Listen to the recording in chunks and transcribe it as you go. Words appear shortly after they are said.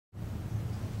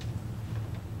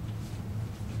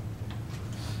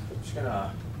just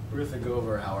gonna briefly go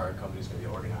over how our company's gonna be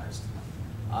organized.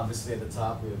 Obviously, at the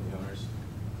top, we have the owners.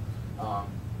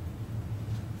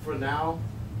 For now,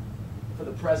 for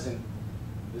the present,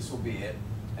 this will be it,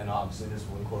 and obviously this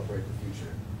will incorporate the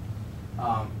future.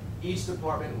 Each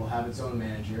department will have its own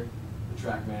manager. The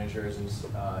track manager is in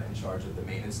charge of the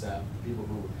maintenance staff, people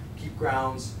who keep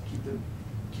grounds, keep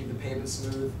the pavement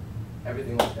smooth,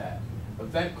 everything like that.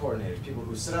 Event coordinators, people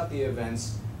who set up the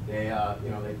events. They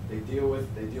they deal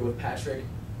with Patrick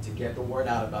to get the word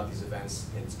out about these events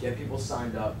and to get people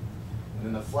signed up. And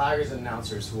then the flaggers and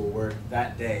announcers who will work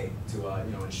that day to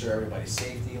ensure everybody's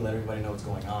safety, let everybody know what's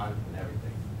going on and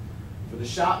everything. For the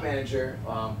shop manager,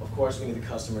 of course, we need the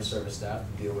customer service staff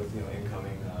to deal with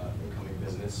incoming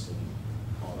business and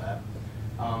all that.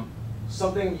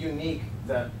 Something unique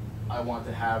that I want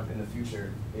to have in the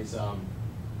future is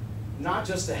not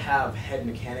just to have head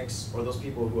mechanics or those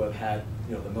people who have had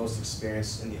the most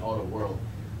experience in the auto world.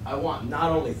 I want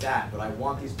not only that, but I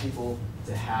want these people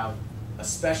to have a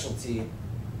specialty,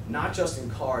 not just in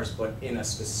cars, but in a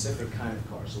specific kind of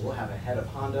car. So we'll have a head of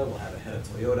Honda, we'll have a head of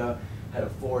Toyota, head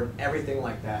of Ford, everything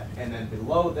like that. And then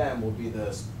below them will be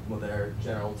their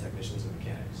general technicians and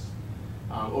mechanics.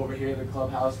 Over here, the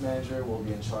clubhouse manager will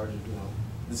be in charge of,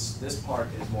 this part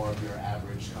is more of your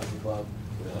average country club.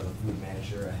 We'll have a food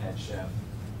manager, a head chef,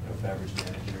 beverage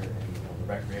manager, and the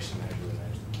recreation manager will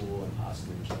manage the pool and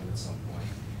possibly the gym at some point.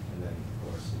 And then,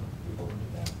 of course, people will do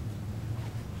that.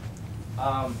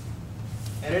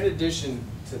 And in addition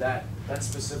to that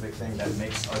specific thing that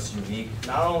makes us unique,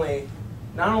 not only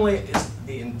is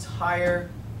the entire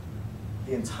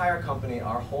company,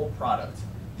 our whole product,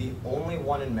 the only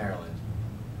one in Maryland,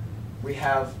 we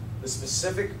have the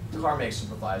specific car make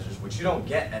supervisors, which you don't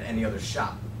get at any other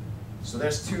shop. So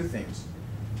there's two things.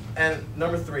 And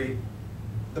number three,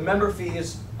 the member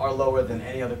fees are lower than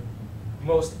any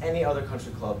other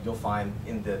country club you'll find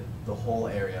in the whole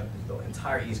area, the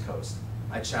entire East Coast.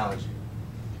 I challenge you.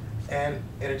 And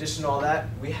in addition to all that,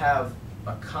 we have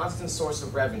a constant source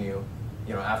of revenue,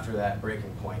 after that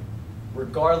breaking point,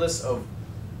 regardless of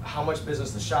how much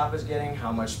business the shop is getting,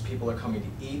 how much people are coming to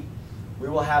eat. We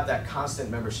will have that constant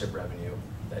membership revenue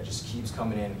that just keeps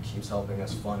coming in and keeps helping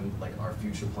us fund our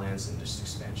future plans and just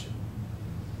expansion.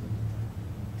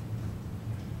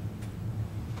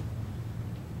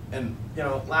 And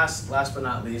last but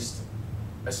not least,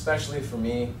 especially for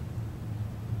me,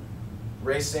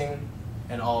 racing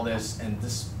and all this, and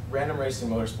this Random Racing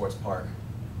Motorsports Park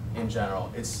in general,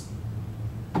 it's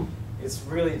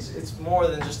more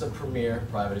than just a premier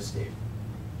private escape.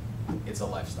 It's a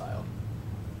lifestyle.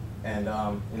 And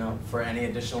for any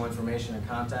additional information and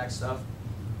contact stuff,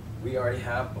 we already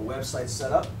have a website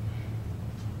set up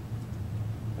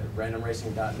at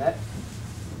randomracing.net.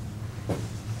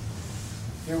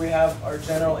 Here we have our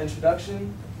general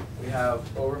introduction. We have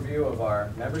overview of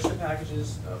our membership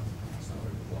packages. And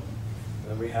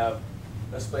then we have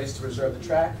a space to reserve the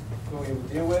track, who we will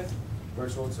deal with,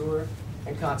 virtual tour,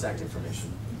 and contact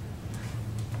information.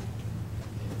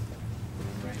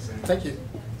 Thank you.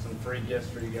 Some free gifts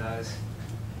for you guys.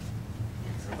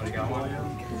 Everybody got one?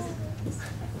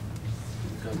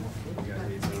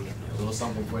 A little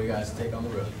something for you guys to take on the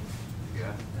road.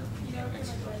 Yeah.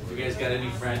 If you guys got any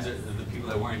friends or the people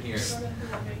that weren't here.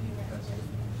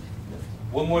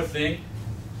 One more thing,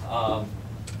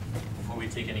 before we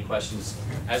take any questions.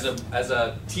 As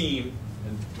a team,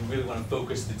 and we really want to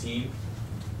focus the team,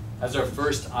 as our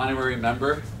first honorary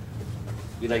member,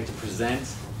 we'd like to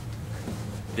present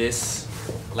this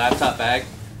laptop bag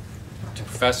to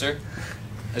Professor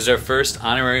as our first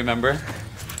honorary member.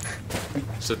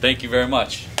 So thank you very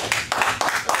much.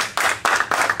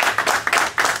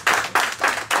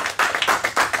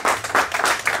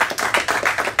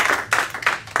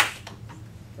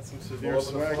 That's some severe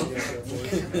swag.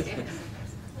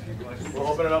 We'll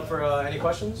open it up for any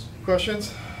questions.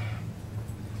 Questions?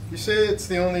 You say it's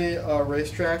the only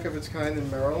racetrack of its kind in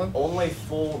Maryland? Only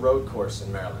full road course in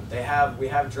Maryland. We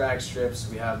have drag strips,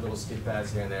 we have little skid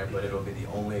pads here and there, but it'll be the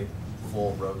only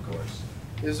full road course.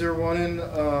 Is there one in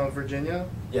Virginia?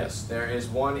 Yes, there is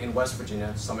one in West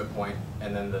Virginia, Summit Point,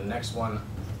 and then the next one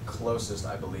closest,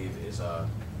 I believe, is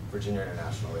Virginia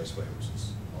International Raceway, which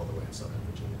is all the way in Southern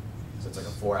Virginia. So it's like a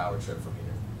 4-hour trip from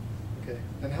here. Okay.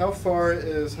 And how far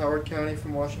is Howard County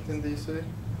from Washington, D.C.?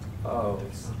 Oh,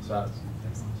 it's about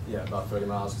 30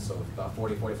 miles, so about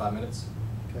 40-45 minutes.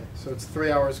 Okay, so it's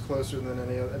 3 hours closer than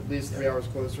any other, at least 3 hours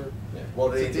closer. Yeah. Well,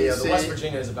 the West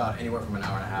Virginia is about anywhere from an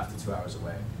hour and a half to 2 hours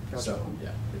away. Gotcha. So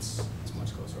yeah, it's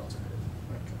much closer alternative.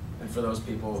 Okay. And for those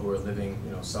people who are living,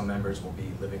 some members will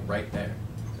be living right there,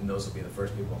 and those will be the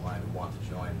first people in line who want to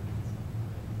join.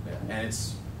 Yeah. And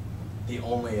it's the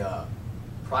only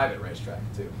private racetrack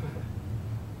too.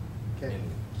 Okay. In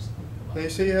just a Now you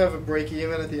lot. say you have a break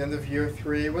even at the end of year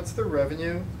 3. What's the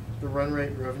revenue, the run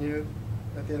rate revenue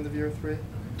at the end of year 3?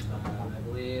 I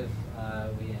believe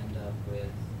we end up with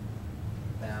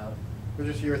about Or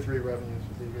just year 3 revenues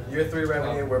would be good. Year 3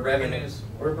 revenue, we're bringing revenues.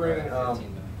 we're bringing 15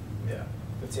 million. yeah,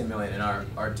 15 million, and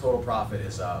our total profit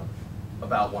is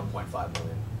about 1.5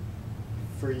 million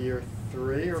For year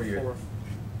 3 or For year- 4?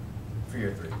 for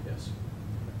year 3. Yes.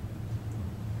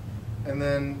 And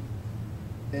then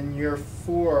in year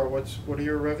 4, what are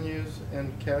your revenues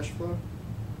and cash flow?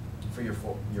 For year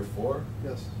 4. Year 4.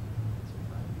 Yes.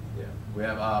 Yeah, we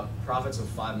have profits of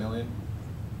 5 million,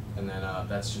 and then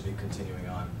that should be continuing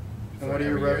on. And for what are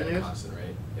your every year at a revenues? constant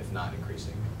rate, if not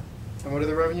increasing. And what are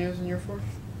the revenues in year 4?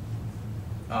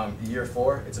 Year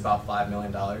 4, it's about $5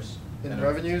 million. In And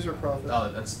revenues or profit? Oh,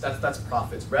 that's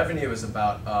profits. Revenue is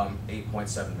about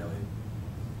 8.7 million.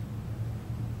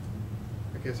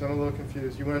 Okay, so I'm a little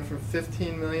confused. You went from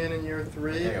 15 million in year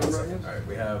 3 Hang on in a second. revenues? All right,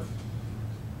 we have.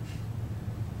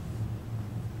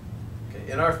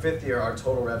 Okay, in our 5th year, our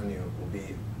total revenue will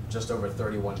be just over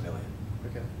 31 million,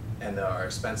 Okay. and our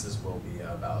expenses will be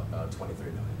about 23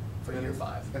 million for And year then-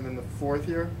 5. And then the 4th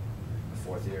year? The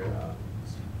 4th year.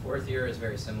 Fourth year is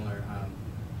very similar.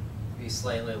 Be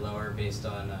slightly lower based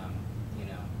on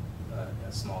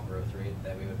a small growth rate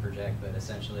that we would project, but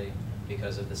essentially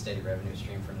because of the steady revenue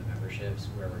stream from the memberships,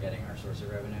 where we're getting our source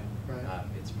of revenue, Right.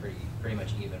 it's pretty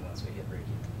much even once we hit break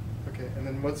even. Okay, and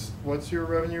then what's your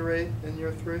revenue rate in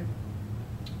year 3?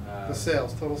 The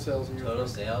sales, total sales in year 3. Total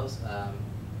sales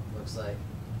looks like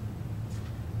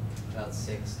about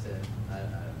 6 to I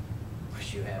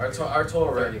wish you had Our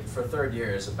total 30. rate for 3rd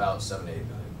year is about 7 to 8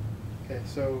 million. Okay,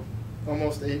 so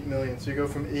almost 8 million. So you go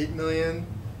from 8 million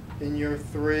in year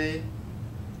 3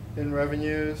 in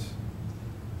revenues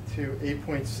to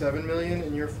 8.7 million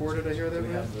in year 4. Did I hear that Do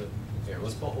we right? have the? Here,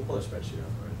 we'll pull the spreadsheet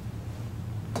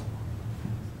up.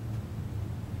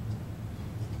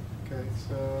 Okay,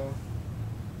 so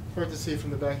hard to see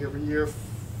from the back here, but year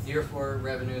Year 4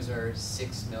 revenues are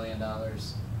 $6 million,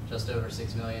 just over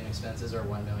 6 million. Expenses are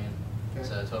 1 million. Okay.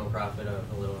 So a total profit of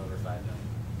a little over 5 million.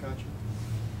 Gotcha.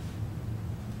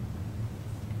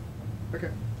 Okay.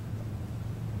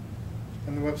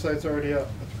 And the website's already up.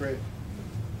 That's great.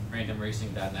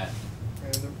 randomracing.net.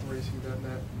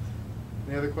 Randomracing.net.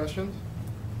 Any other questions?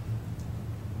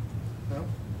 No?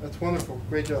 That's wonderful.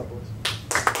 Great job, boys.